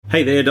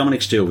Hey there,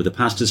 Dominic Steele with the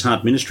Pastor's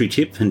Heart Ministry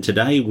Tip, and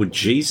today, would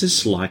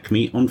Jesus like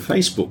me on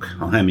Facebook?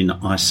 I am in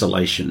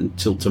isolation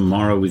until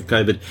tomorrow with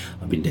COVID.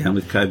 I've been down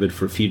with COVID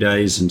for a few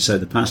days, and so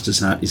the Pastor's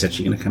Heart is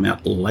actually going to come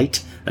out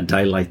late, a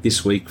day late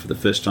this week for the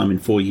first time in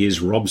 4 years.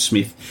 Rob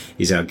Smith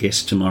is our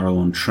guest tomorrow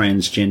on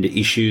transgender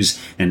issues,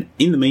 and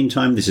in the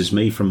meantime, this is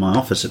me from my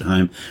office at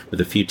home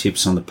with a few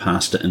tips on the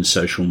pastor and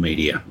social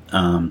media.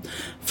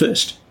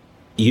 First,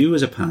 you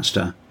as a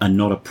pastor are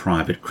not a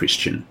private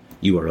Christian.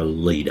 You are a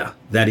leader.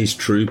 That is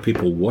true.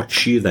 People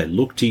watch you. They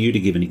look to you to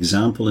give an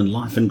example in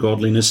life and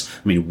godliness.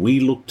 I mean, we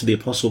look to the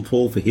Apostle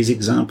Paul for his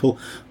example.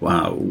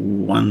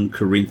 1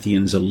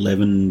 Corinthians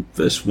 11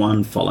 verse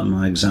 1, follow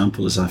my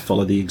example as I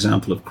follow the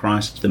example of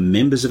Christ. The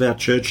members of our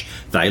church,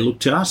 they look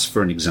to us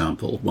for an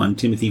example. 1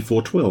 Timothy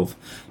 4:12,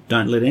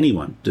 don't let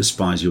anyone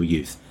despise your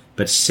youth,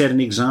 but set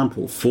an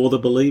example for the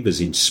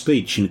believers in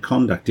speech, in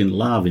conduct, in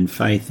love, in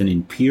faith, and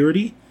in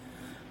purity.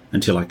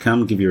 Until I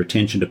come, give your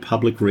attention to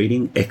public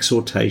reading,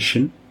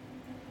 exhortation,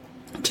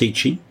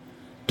 teaching.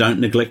 Don't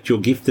neglect your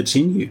gift that's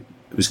in you.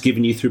 It was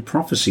given you through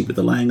prophecy with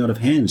the laying on of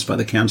hands by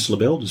the council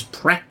of elders.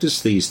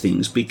 Practice these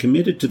things. Be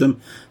committed to them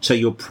so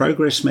your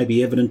progress may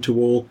be evident to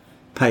all.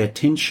 Pay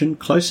attention,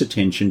 close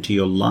attention to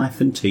your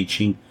life and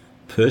teaching.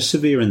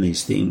 Persevere in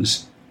these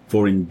things,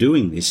 for in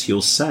doing this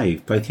you'll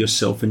save both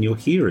yourself and your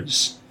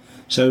hearers.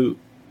 So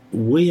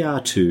we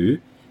are to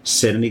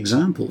set an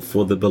example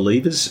for the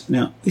believers.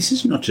 Now, this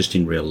is not just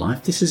in real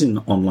life. This is in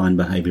online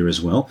behaviour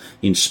as well,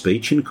 in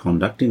speech, in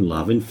conduct, in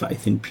love, in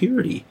faith, in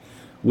purity.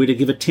 We're to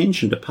give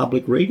attention to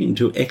public reading,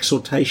 to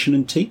exhortation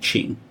and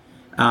teaching,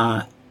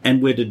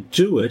 and we're to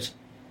do it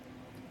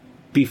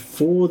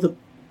before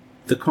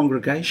the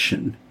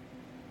congregation.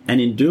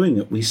 And in doing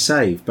it, we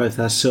save both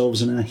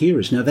ourselves and our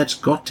hearers. Now, that's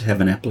got to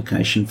have an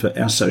application for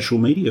our social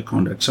media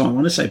conduct. So I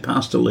want to say,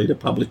 pastor, leader,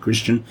 public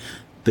Christian,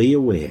 be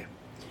aware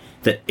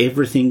that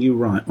everything you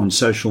write on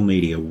social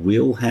media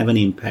will have an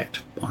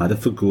impact, either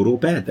for good or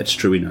bad. That's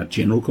true in our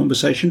general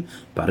conversation,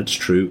 but it's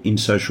true in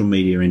social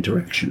media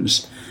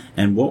interactions.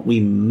 And what we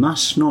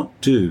must not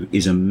do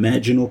is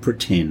imagine or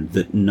pretend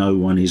that no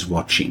one is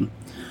watching.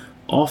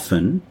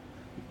 Often,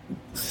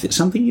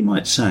 something you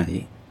might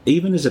say,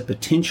 even as a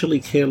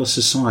potentially careless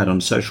aside on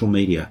social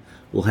media,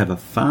 will have a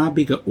far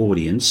bigger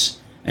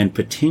audience and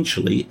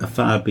potentially a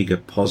far bigger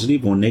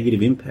positive or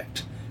negative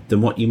impact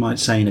than what you might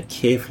say in a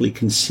carefully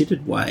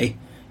considered way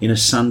in a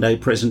Sunday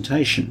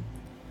presentation.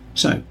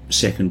 So,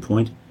 second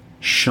point,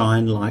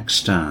 shine like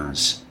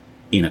stars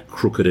in a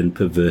crooked and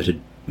perverted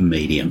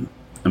medium.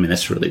 I mean,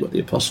 that's really what the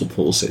Apostle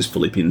Paul says,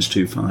 Philippians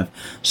 2:5,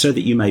 so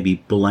that you may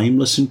be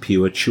blameless and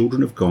pure,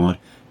 children of God,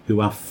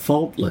 who are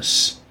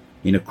faultless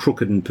in a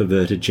crooked and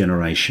perverted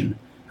generation,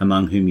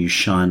 among whom you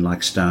shine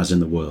like stars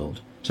in the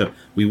world. So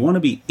we want to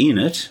be in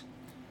it,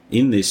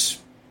 in this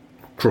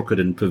crooked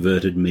and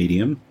perverted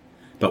medium,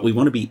 but we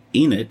want to be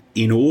in it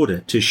in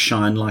order to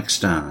shine like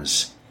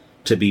stars,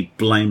 to be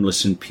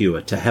blameless and pure,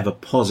 to have a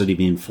positive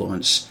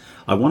influence.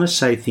 I want to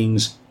say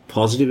things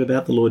positive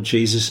about the Lord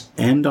Jesus,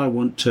 and I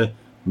want to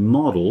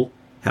model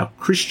how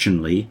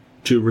Christianly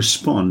to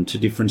respond to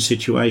different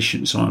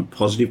situations. On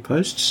positive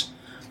posts,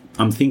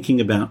 I'm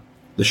thinking about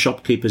the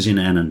shopkeepers in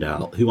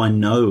Annandale, who I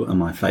know are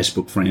my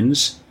Facebook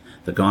friends,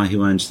 the guy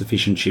who owns the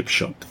fish and chip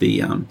shop,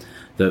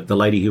 the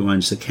lady who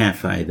owns the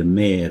cafe, the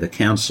mayor, the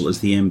councillors,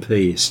 the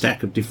MP, a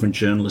stack of different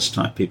journalist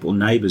type people,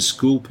 neighbours,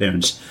 school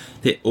parents.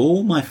 They're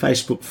all my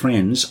Facebook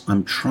friends.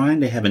 I'm trying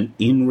to have an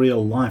in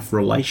real life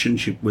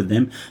relationship with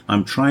them.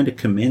 I'm trying to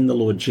commend the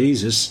Lord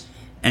Jesus,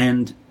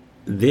 and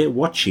they're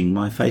watching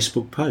my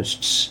Facebook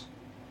posts.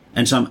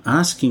 And so I'm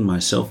asking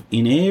myself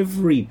in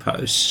every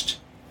post,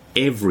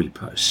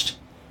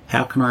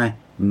 how can I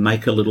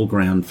make a little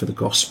ground for the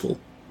gospel?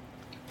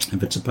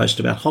 If it's a post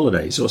about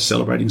holidays or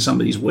celebrating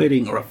somebody's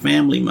wedding or a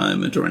family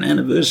moment or an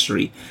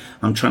anniversary,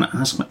 I'm trying to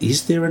ask,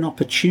 is there an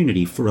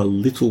opportunity for a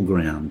little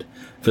ground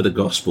for the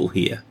gospel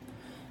here?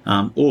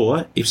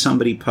 Or if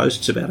somebody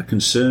posts about a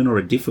concern or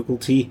a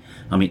difficulty,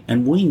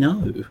 and we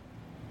know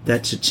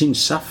that it's in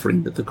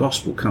suffering that the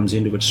gospel comes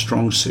into its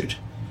strong suit.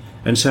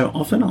 And so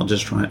often I'll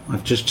just write,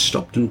 I've just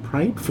stopped and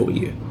prayed for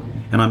you.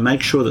 And I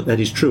make sure that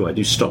is true. I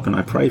do stop and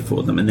I pray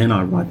for them, and then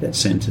I write that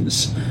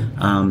sentence.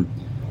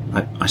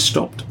 I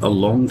stopped a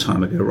long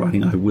time ago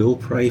writing, I will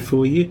pray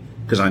for you,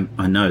 because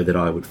I know that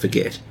I would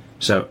forget.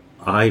 So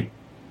I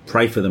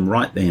pray for them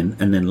right then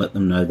and then let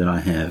them know that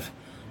I have.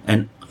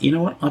 And you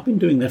know what? I've been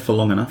doing that for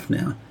long enough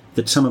now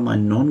that some of my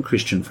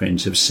non-Christian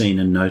friends have seen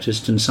and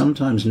noticed, and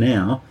sometimes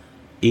now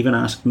even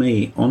ask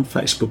me on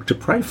Facebook to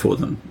pray for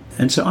them.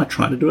 And so I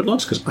try to do it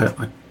lots, because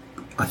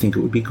I think it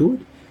would be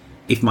good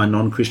if my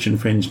non-Christian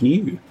friends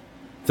knew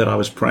that I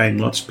was praying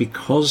lots,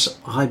 because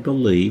I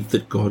believe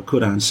that God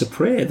could answer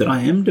prayer, that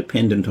I am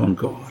dependent on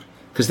God,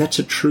 because that's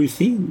a true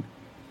thing.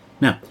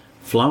 Now,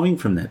 flowing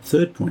from that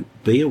third point,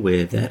 be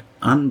aware that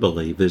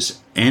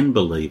unbelievers and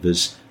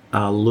believers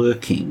are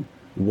lurking,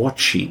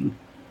 watching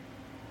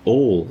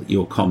all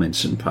your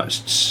comments and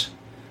posts.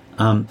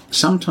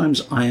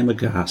 Sometimes I am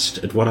aghast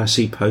at what I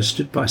see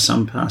posted by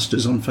some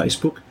pastors on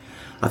Facebook.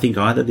 I think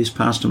either this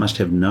pastor must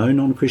have no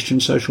non-Christian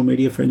social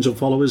media friends or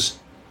followers,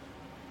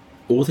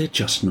 or they're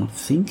just not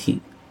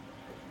thinking.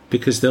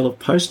 Because they'll have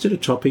posted a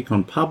topic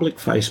on public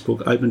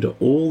Facebook open to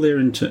all their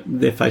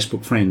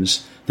Facebook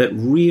friends that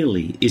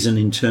really is an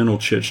internal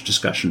church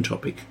discussion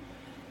topic.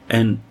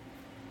 And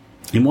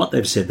in what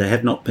they've said, they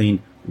have not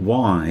been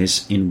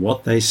wise in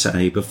what they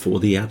say before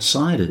the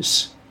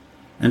outsiders.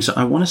 And so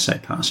I want to say,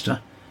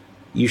 Pastor,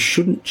 you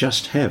shouldn't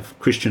just have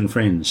Christian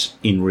friends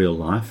in real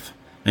life,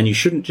 and you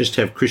shouldn't just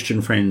have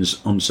Christian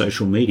friends on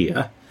social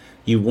media.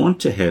 You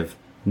want to have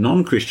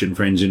non-Christian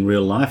friends in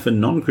real life and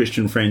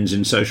non-Christian friends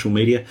in social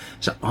media.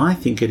 So I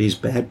think it is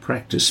bad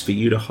practice for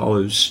you to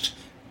host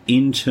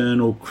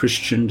internal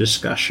Christian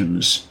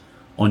discussions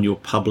on your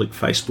public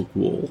Facebook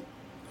wall.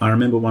 I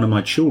remember one of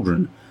my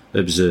children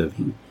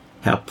observing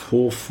how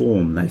poor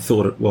form they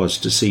thought it was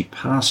to see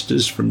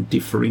pastors from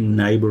differing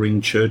neighbouring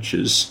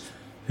churches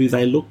who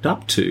they looked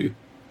up to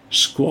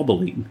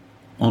squabbling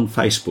on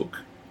Facebook.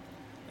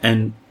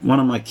 And one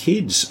of my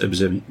kids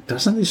observing,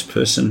 doesn't this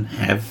person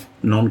have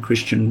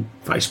non-Christian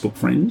Facebook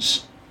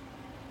friends?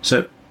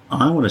 So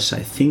I want to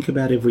say, think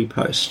about every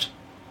post,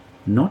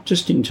 not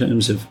just in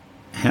terms of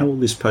how will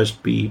this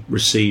post be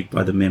received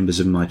by the members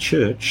of my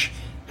church,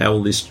 how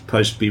will this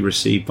post be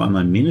received by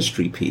my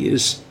ministry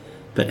peers,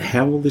 but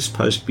how will this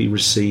post be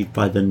received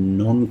by the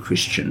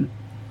non-Christian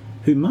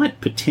who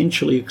might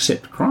potentially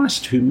accept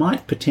Christ, who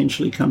might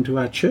potentially come to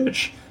our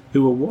church,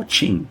 who are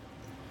watching.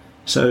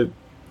 So,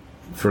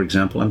 for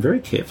example, I'm very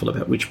careful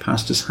about which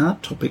pastor's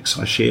heart topics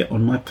I share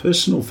on my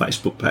personal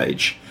Facebook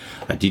page.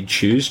 I did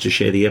choose to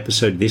share the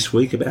episode this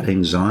week about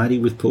anxiety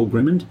with Paul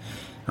Grimmond.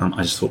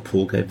 I just thought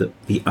Paul gave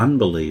the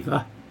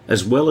unbeliever,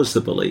 as well as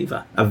the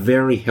believer, a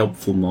very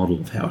helpful model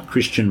of how a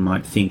Christian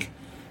might think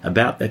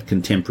about that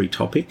contemporary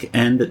topic,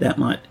 and that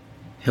might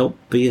help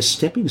be a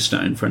stepping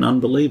stone for an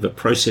unbeliever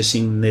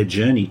processing their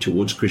journey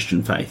towards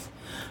Christian faith.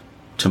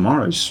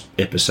 Tomorrow's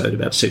episode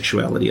about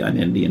sexuality,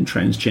 identity and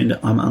transgender,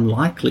 I'm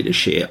unlikely to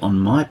share on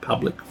my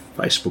public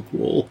Facebook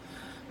wall,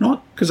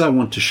 not because I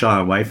want to shy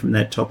away from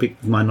that topic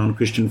with my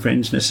non-Christian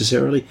friends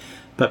necessarily,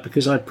 but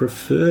because I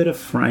prefer to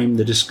frame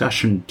the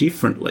discussion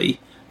differently.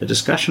 The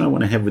discussion I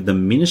want to have with the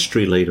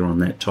ministry leader on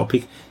that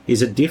topic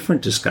is a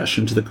different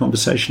discussion to the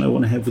conversation I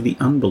want to have with the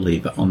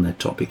unbeliever on that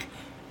topic.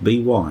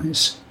 Be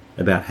wise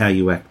about how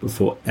you act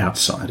before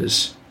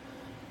outsiders.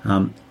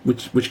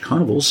 Which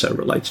kind of also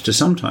relates to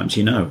sometimes,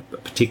 a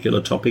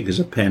particular topic is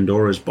a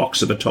Pandora's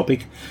box of a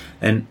topic,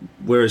 and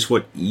whereas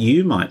what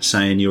you might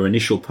say in your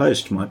initial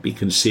post might be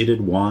considered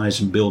wise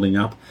and building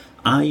up,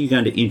 are you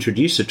going to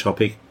introduce a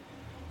topic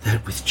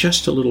that with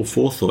just a little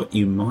forethought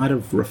you might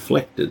have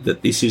reflected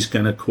that this is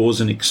going to cause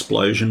an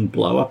explosion,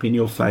 blow up in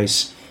your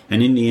face,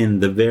 and in the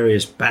end the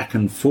various back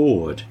and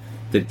forward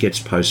that gets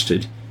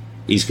posted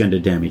is going to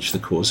damage the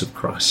cause of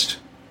Christ.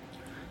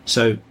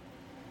 So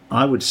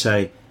I would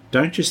say,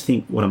 don't just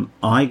think, what am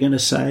I going to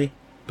say,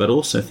 but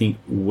also think,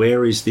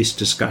 where is this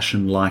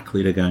discussion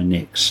likely to go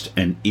next?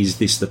 And is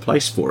this the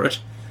place for it?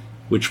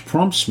 Which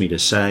prompts me to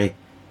say,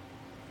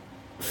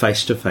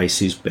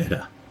 face-to-face is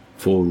better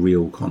for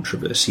real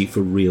controversy,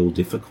 for real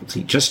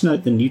difficulty. Just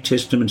note the New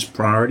Testament's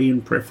priority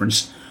and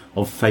preference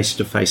of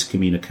face-to-face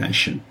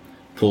communication.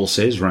 Paul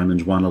says,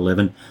 Romans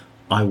 1:11,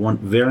 I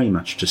want very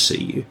much to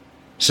see you,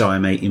 so I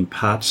may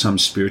impart some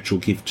spiritual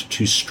gift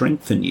to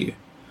strengthen you.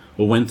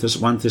 Or 1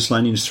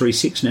 Thessalonians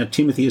 3:6, now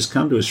Timothy has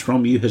come to us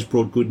from you, has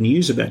brought good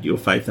news about your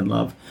faith and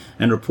love,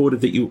 and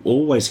reported that you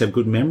always have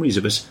good memories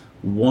of us,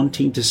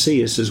 wanting to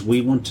see us as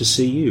we want to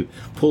see you.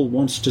 Paul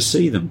wants to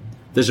see them.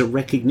 There's a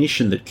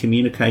recognition that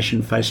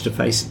communication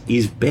face-to-face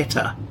is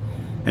better.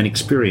 And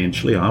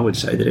experientially, I would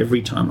say that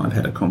every time I've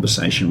had a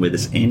conversation where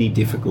there's any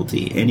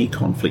difficulty, any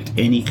conflict,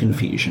 any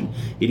confusion,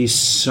 it is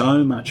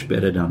so much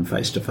better done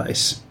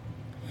face-to-face.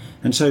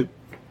 And so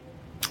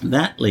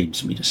that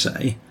leads me to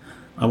say,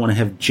 I want to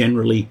have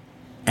generally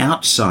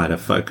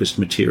outsider-focused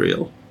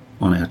material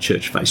on our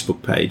church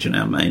Facebook page and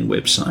our main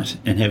website,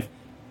 and have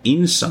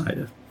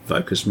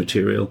insider-focused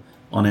material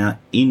on our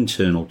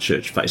internal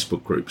church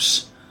Facebook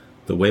groups.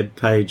 The web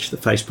page, the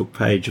Facebook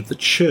page of the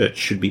church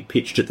should be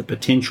pitched at the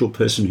potential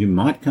person who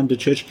might come to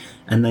church,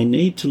 and they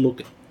need to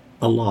look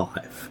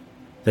alive.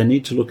 They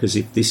need to look as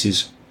if this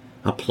is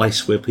a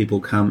place where people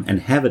come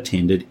and have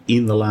attended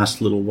in the last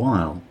little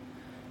while.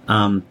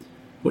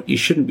 What you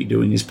shouldn't be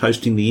doing is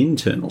posting the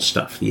internal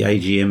stuff, the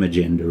AGM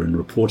agenda and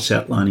reports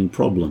outlining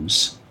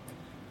problems.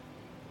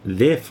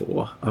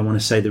 Therefore, I want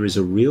to say there is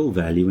a real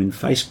value in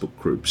Facebook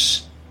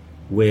groups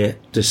where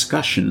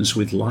discussions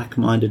with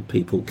like-minded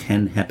people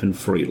can happen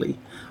freely.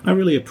 I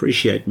really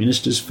appreciate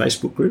ministers'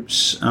 Facebook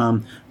groups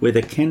where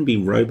there can be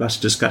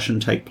robust discussion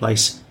take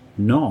place,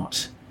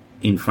 not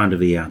in front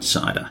of the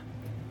outsider.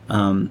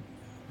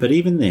 But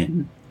even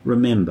then,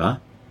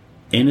 remember,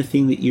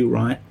 anything that you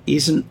write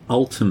isn't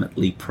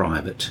ultimately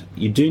private.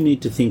 You do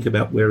need to think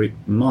about where it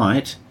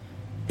might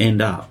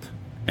end up.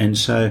 And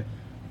so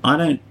I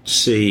don't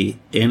see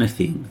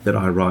anything that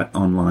I write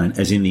online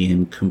as in the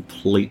end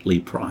completely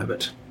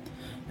private.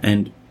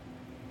 And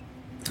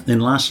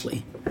then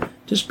lastly,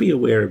 just be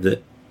aware of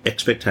that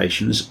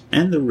expectations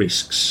and the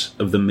risks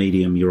of the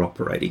medium you're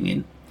operating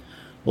in.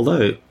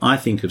 Although I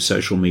think of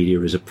social media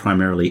as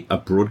primarily a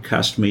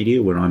broadcast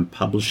media where I'm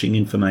publishing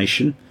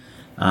information,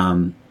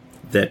 and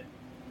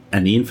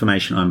the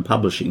information I'm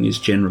publishing is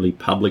generally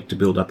public to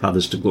build up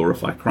others to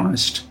glorify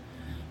Christ,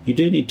 you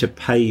do need to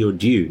pay your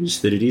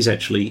dues that it is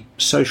actually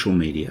social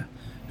media.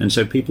 And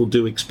so people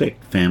do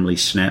expect family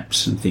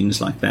snaps and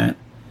things like that.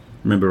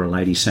 I remember a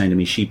lady saying to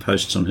me she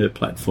posts on her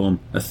platform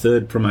a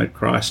third promote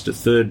Christ, a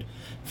third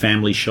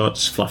family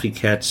shots, fluffy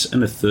cats,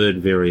 and a third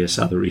various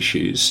other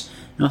issues.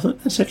 And I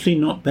thought that's actually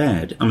not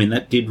bad. I mean,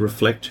 that did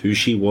reflect who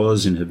she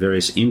was in her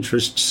various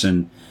interests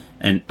and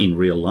in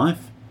real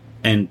life.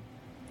 And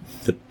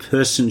the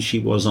person she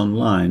was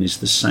online is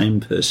the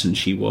same person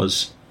she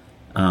was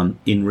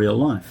in real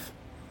life.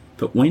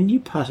 But when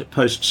you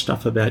post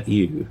stuff about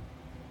you,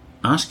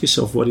 ask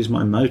yourself, what is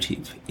my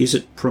motive? Is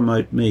it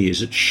promote me?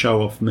 Is it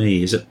show off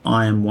me? Is it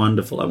I am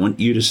wonderful? I want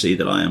you to see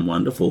that I am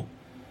wonderful.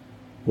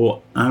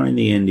 Or in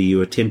the end, are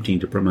you attempting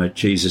to promote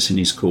Jesus and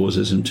his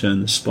causes and turn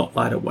the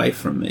spotlight away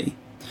from me?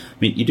 I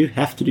mean, you do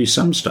have to do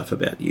some stuff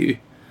about you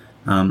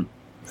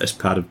as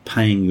part of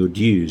paying your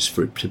dues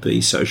for it to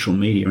be social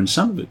media, and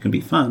some of it can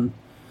be fun.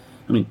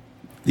 I mean,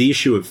 the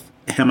issue of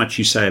how much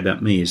you say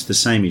about me is the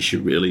same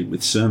issue really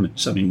with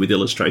sermons. I mean, with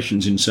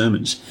illustrations in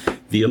sermons.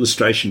 The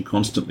illustration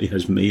constantly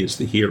has me as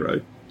the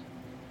hero,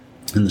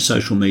 and the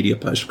social media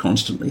post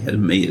constantly has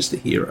me as the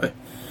hero.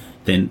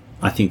 Then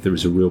I think there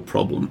is a real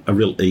problem, a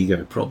real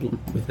ego problem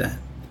with that.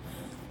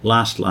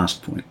 Last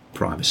point,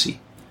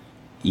 privacy.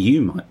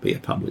 You might be a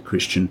public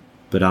Christian,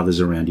 but others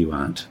around you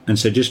aren't. And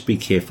so just be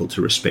careful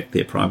to respect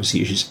their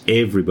privacy issues.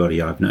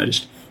 Everybody, I've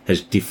noticed,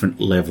 has different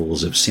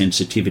levels of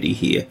sensitivity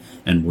here,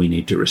 and we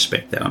need to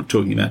respect that. I'm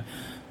talking about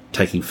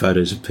taking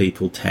photos of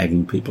people,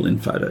 tagging people in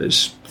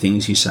photos,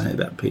 things you say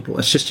about people.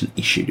 That's just an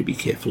issue to be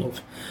careful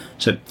of.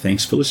 So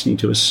thanks for listening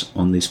to us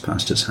on this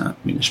Pastor's Heart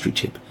Ministry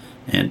Tip,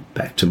 and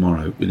back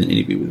tomorrow with an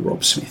interview with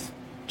Rob Smith.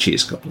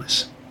 Cheers, God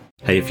bless.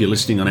 Hey, if you're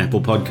listening on Apple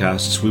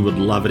Podcasts, we would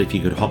love it if you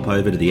could hop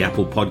over to the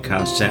Apple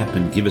Podcasts app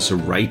and give us a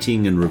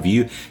rating and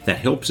review. That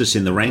helps us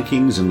in the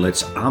rankings and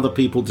lets other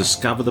people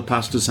discover the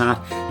Pastor's Heart.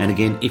 And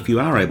again, if you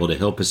are able to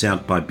help us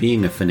out by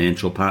being a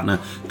financial partner,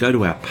 go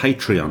to our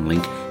Patreon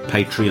link,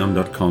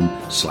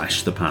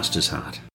 patreon.com/thepastor's heart.